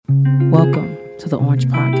Welcome to the Orange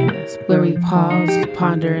Podcast, where we pause,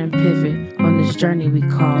 ponder, and pivot on this journey we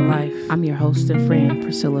call life. I'm your host and friend,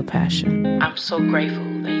 Priscilla Passion. I'm so grateful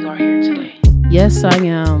that you are here today. Yes, I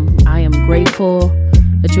am. I am grateful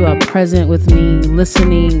that you are present with me,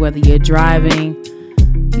 listening, whether you're driving,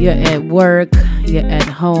 you're at work, you're at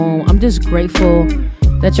home. I'm just grateful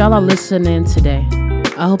that y'all are listening today.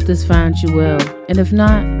 I hope this finds you well. And if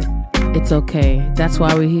not, it's okay. That's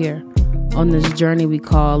why we're here on this journey we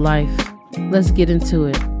call life. Let's get into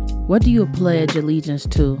it. What do you pledge allegiance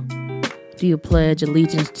to? Do you pledge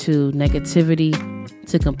allegiance to negativity,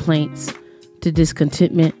 to complaints, to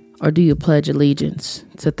discontentment, or do you pledge allegiance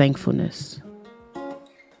to thankfulness?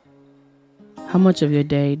 How much of your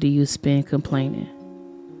day do you spend complaining?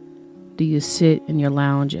 Do you sit in your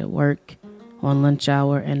lounge at work on lunch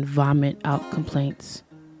hour and vomit out complaints?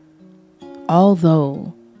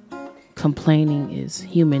 Although complaining is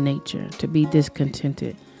human nature, to be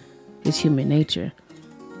discontented is human nature,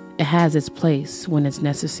 it has its place when it's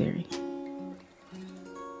necessary.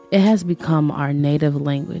 It has become our native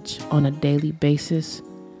language on a daily basis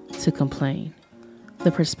to complain.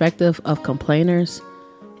 The perspective of complainers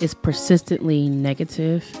is persistently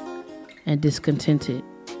negative and discontented,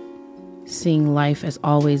 seeing life as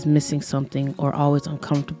always missing something or always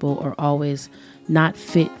uncomfortable or always not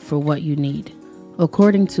fit for what you need.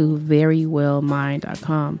 According to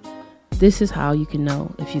verywellmind.com, this is how you can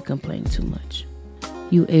know if you complain too much.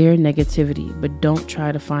 You air negativity, but don't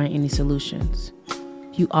try to find any solutions.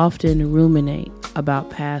 You often ruminate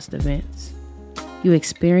about past events. You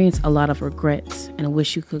experience a lot of regrets and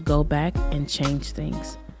wish you could go back and change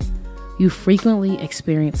things. You frequently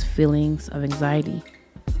experience feelings of anxiety.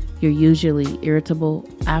 You're usually irritable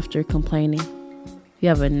after complaining. You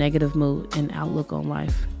have a negative mood and outlook on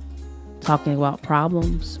life. Talking about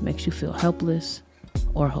problems makes you feel helpless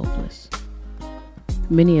or hopeless.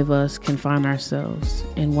 Many of us can find ourselves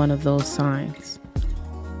in one of those signs.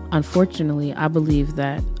 Unfortunately, I believe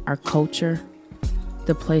that our culture,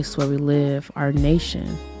 the place where we live, our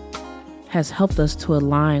nation, has helped us to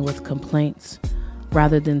align with complaints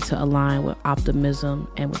rather than to align with optimism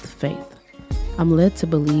and with faith. I'm led to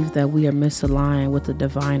believe that we are misaligned with the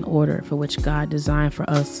divine order for which God designed for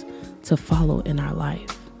us to follow in our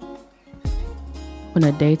life. On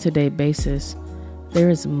a day-to-day basis, there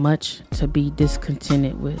is much to be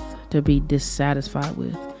discontented with, to be dissatisfied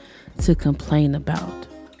with, to complain about.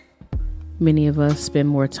 Many of us spend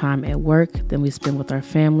more time at work than we spend with our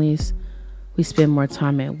families. We spend more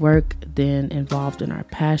time at work than involved in our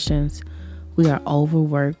passions. We are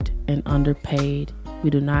overworked and underpaid. We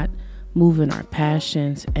do not move in our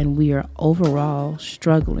passions, and we are overall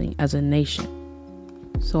struggling as a nation.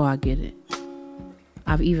 So I get it.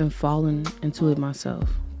 I've even fallen into it myself,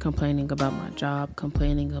 complaining about my job,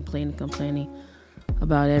 complaining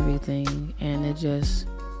about everything, and it just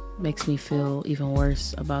makes me feel even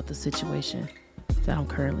worse about the situation that I'm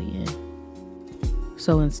currently in.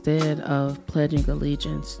 So instead of pledging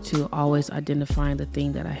allegiance to always identifying the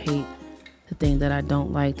thing that I hate, the thing that I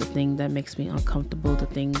don't like, the thing that makes me uncomfortable, the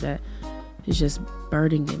thing that is just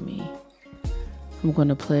burdening me, I'm going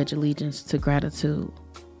to pledge allegiance to gratitude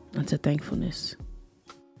and to thankfulness.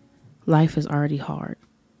 Life is already hard.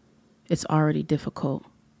 It's already difficult.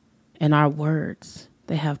 And our words,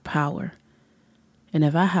 they have power. And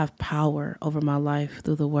if I have power over my life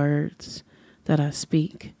through the words that I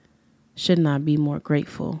speak, shouldn't I be more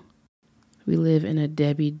grateful? We live in a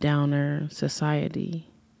Debbie Downer society.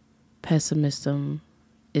 Pessimism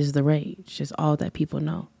is the rage. It's all that people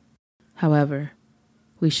know. However,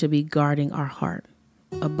 we should be guarding our heart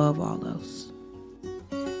above all else.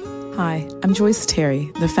 Hi, I'm Joyce Terry,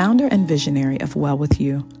 the founder and visionary of Well With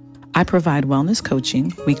You. I provide wellness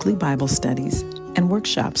coaching, weekly Bible studies, and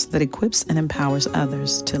workshops that equips and empowers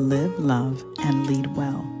others to live, love, and lead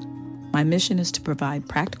well. My mission is to provide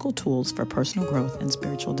practical tools for personal growth and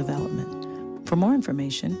spiritual development. For more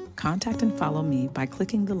information, contact and follow me by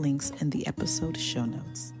clicking the links in the episode show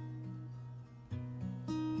notes.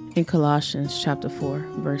 In Colossians chapter 4,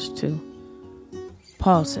 verse 2,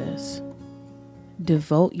 Paul says,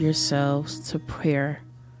 "Devote yourselves to prayer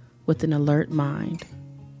with an alert mind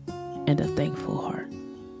and a thankful heart."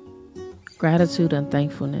 Gratitude and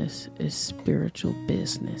thankfulness is spiritual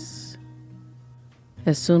business.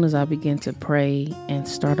 As soon as I begin to pray and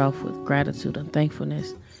start off with gratitude and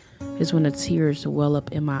thankfulness is when the tears well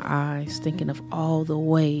up in my eyes, thinking of all the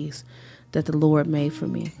ways that the Lord made for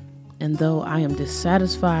me. And though I am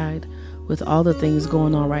dissatisfied with all the things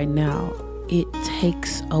going on right now, it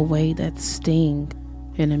takes away that sting,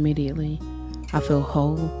 and immediately I feel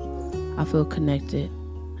whole, I feel connected,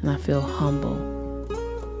 and I feel humble.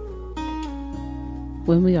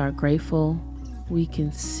 When we are grateful, we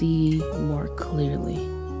can see more clearly.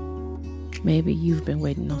 Maybe you've been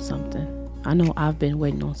waiting on something. I know I've been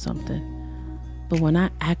waiting on something. But when I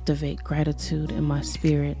activate gratitude in my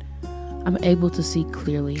spirit, I'm able to see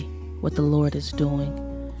clearly what the Lord is doing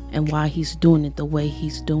and why He's doing it the way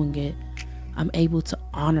He's doing it. I'm able to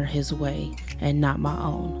honor His way and not my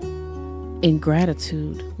own. In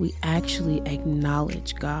gratitude, we actually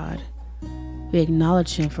acknowledge God. We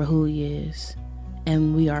acknowledge Him for who He is,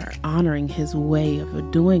 and we are honoring His way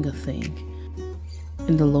of doing a thing.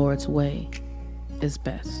 And the Lord's way is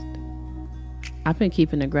best. I've been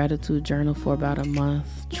keeping a gratitude journal for about a month,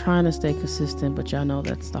 trying to stay consistent, but y'all know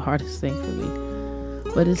that's the hardest thing for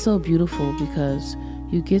me. But it's so beautiful because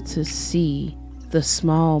you get to see the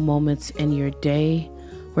small moments in your day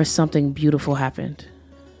where something beautiful happened.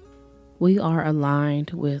 We are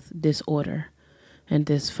aligned with disorder and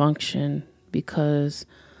dysfunction because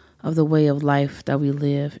of the way of life that we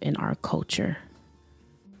live in our culture.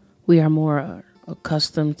 We are more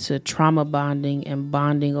accustomed to trauma bonding and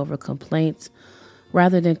bonding over complaints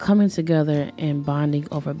rather than coming together and bonding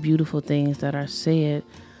over beautiful things that are said,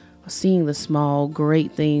 seeing the small,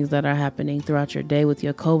 great things that are happening throughout your day with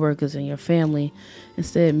your coworkers and your family.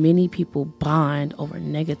 Instead, many people bond over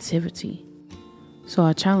negativity. So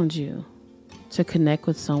I challenge you to connect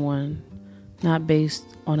with someone not based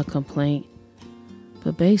on a complaint,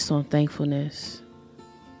 but based on thankfulness,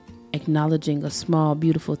 acknowledging a small,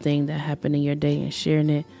 beautiful thing that happened in your day and sharing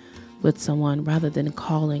it with someone rather than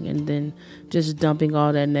calling and then just dumping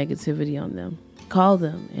all that negativity on them. Call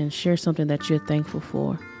them and share something that you're thankful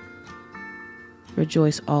for.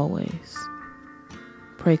 Rejoice always.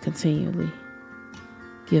 Pray continually.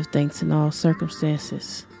 Give thanks in all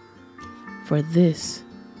circumstances. For this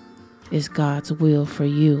is God's will for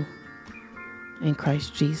you in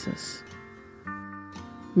Christ Jesus.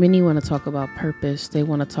 Many want to talk about purpose. They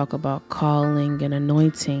want to talk about calling and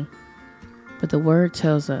anointing. But the word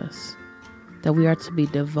tells us that we are to be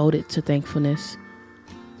devoted to thankfulness,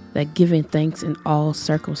 that giving thanks in all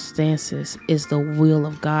circumstances is the will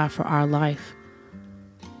of God for our life.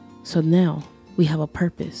 So now we have a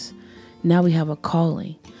purpose. Now we have a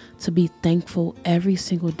calling to be thankful every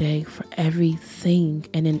single day for everything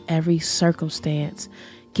and in every circumstance,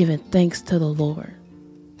 giving thanks to the Lord.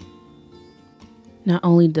 Not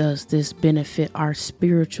only does this benefit our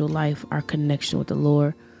spiritual life, our connection with the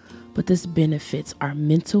Lord, but this benefits our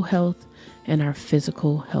mental health and our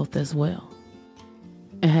physical health as well.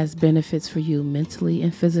 It has benefits for you mentally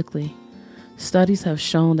and physically. Studies have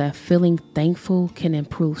shown that feeling thankful can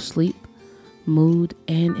improve sleep, mood,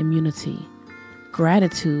 and immunity.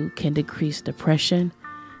 Gratitude can decrease depression,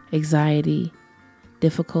 anxiety,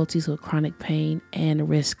 difficulties with chronic pain, and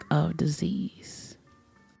risk of disease.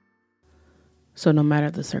 So no matter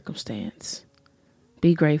the circumstance,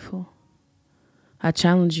 be grateful. I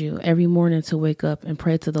challenge you every morning to wake up and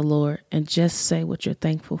pray to the Lord and just say what you're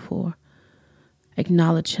thankful for.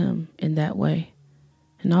 Acknowledge Him in that way.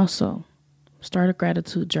 And also, start a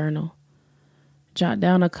gratitude journal. Jot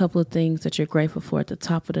down a couple of things that you're grateful for at the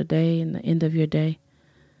top of the day and the end of your day.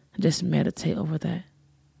 And just meditate over that.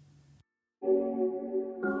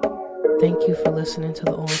 Thank you for listening to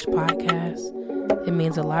the Orange Podcast. It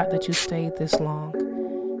means a lot that you stayed this long.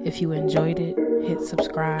 If you enjoyed it, hit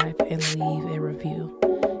subscribe and leave a review.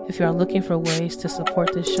 If you are looking for ways to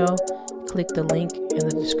support this show, click the link in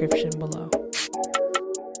the description below.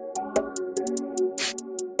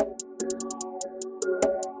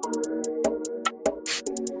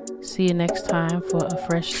 See you next time for a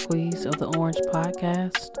fresh squeeze of the Orange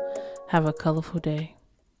Podcast. Have a colorful day.